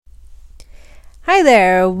Hi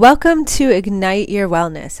there. Welcome to Ignite Your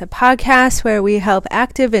Wellness, a podcast where we help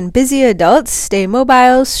active and busy adults stay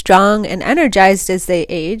mobile, strong, and energized as they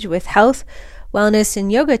age with health, wellness,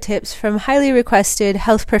 and yoga tips from highly requested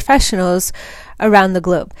health professionals around the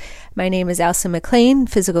globe. My name is Elsa McLean,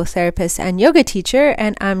 physical therapist and yoga teacher,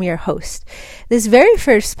 and I'm your host. This very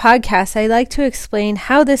first podcast, I like to explain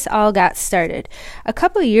how this all got started. A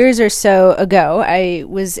couple years or so ago, I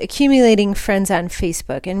was accumulating friends on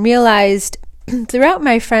Facebook and realized throughout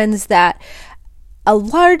my friends that a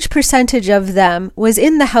large percentage of them was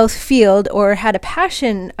in the health field or had a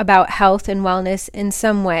passion about health and wellness in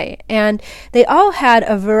some way. And they all had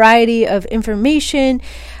a variety of information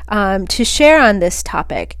to share on this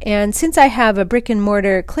topic. And since I have a brick and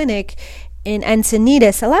mortar clinic in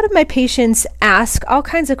Encinitas, a lot of my patients ask all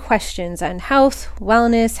kinds of questions on health,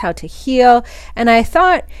 wellness, how to heal. And I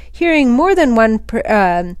thought hearing more than one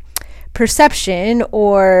perception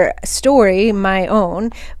or story, my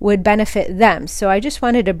own, would benefit them. So I just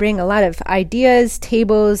wanted to bring a lot of ideas,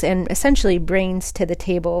 tables, and essentially brains to the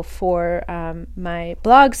table for my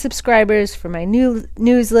blog subscribers, for my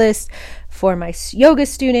news list, for my yoga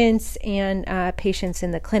students, and patients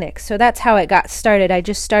in the clinic. So that's how it got started. I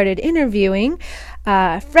just started interviewing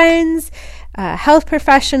friends, health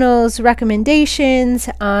professionals, recommendations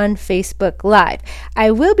on Facebook Live.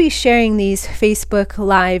 I will be sharing these Facebook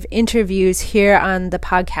Live interviews here on the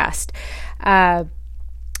podcast.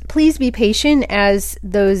 Please be patient as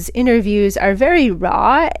those interviews are very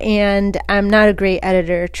raw and I'm not a great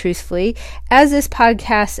editor, truthfully. As this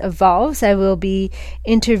podcast evolves, I will be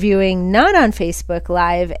interviewing not on Facebook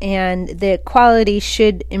Live and the quality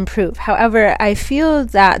should improve. However, I feel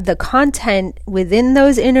that the content within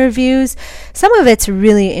those interviews, some of it's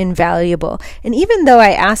really invaluable. And even though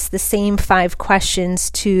I ask the same 5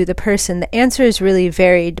 questions to the person, the answers really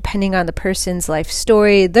vary depending on the person's life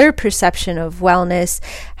story, their perception of wellness,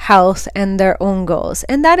 health, and their own goals.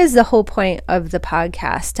 And that is the whole point of the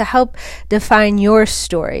podcast, to help define your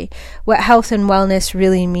story, what health and wellness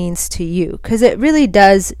really means to you, because it really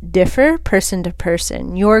does differ person to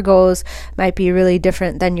person. Your goals might be really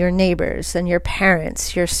different than your neighbors, than your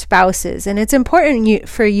parents, your spouses, and it's important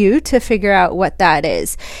for you to figure out what that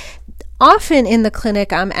is. Often in the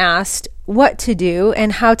clinic, I'm asked what to do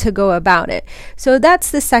and how to go about it. So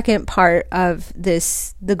that's the second part of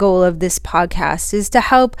this. The goal of this podcast is to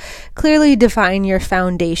help clearly define your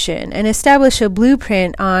foundation and establish a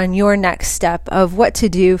blueprint on your next step of what to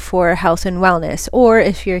do for health and wellness, or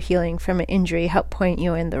if you're healing from an injury, help point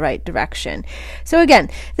you in the right direction. So again,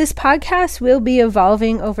 this podcast will be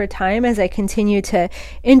evolving over time as I continue to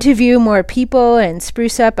interview more people and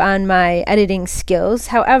spruce up on my editing skills.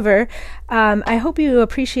 However, I hope you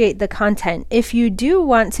appreciate the content. If you do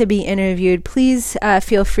want to be interviewed, please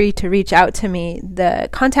feel free to reach out to me. The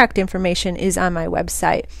contact information is on my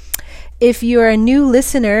website. If you're a new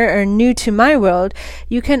listener or new to my world,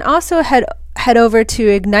 you can also head over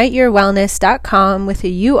to igniteyourwellness.com with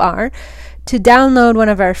a UR to download one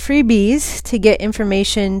of our freebies to get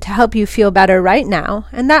information to help you feel better right now.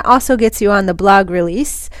 And that also gets you on the blog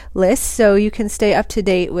release list so you can stay up to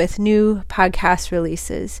date with new podcast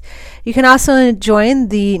releases. You can also join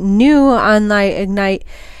the new online Ignite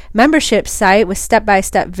membership site with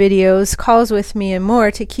step-by-step videos, calls with me, and more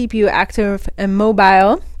to keep you active and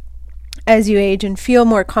mobile as you age and feel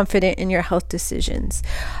more confident in your health decisions.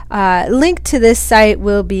 Link to this site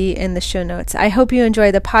will be in the show notes. I hope you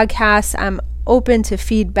enjoy the podcast. I'm open to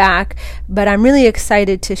feedback, but I'm really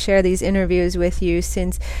excited to share these interviews with you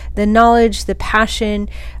since the knowledge, the passion,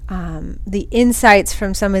 the insights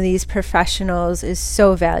from some of these professionals is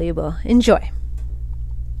so valuable. Enjoy.